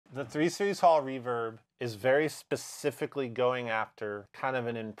The 3 Series Hall Reverb is very specifically going after kind of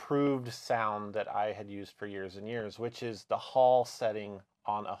an improved sound that I had used for years and years, which is the Hall setting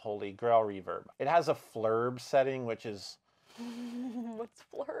on a Holy Grail reverb. It has a flurb setting, which is... What's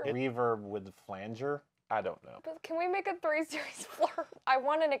flurb? Reverb with flanger. I don't know. But can we make a 3 Series flurb? I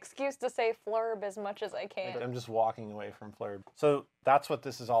want an excuse to say flurb as much as I can. I'm just walking away from flurb. So that's what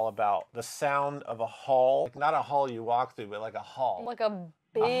this is all about. The sound of a hall. Like not a hall you walk through, but like a hall. Like a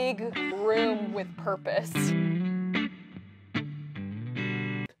big room with purpose. I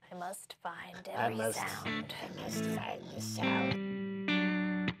must find every sound. I must find the sound.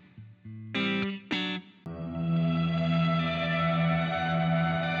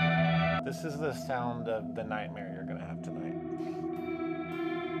 This is the sound of the nightmare you're gonna have tonight.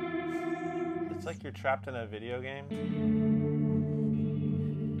 It's like you're trapped in a video game.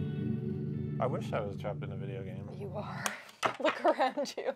 I wish I was trapped in a video game. You are. Look around you.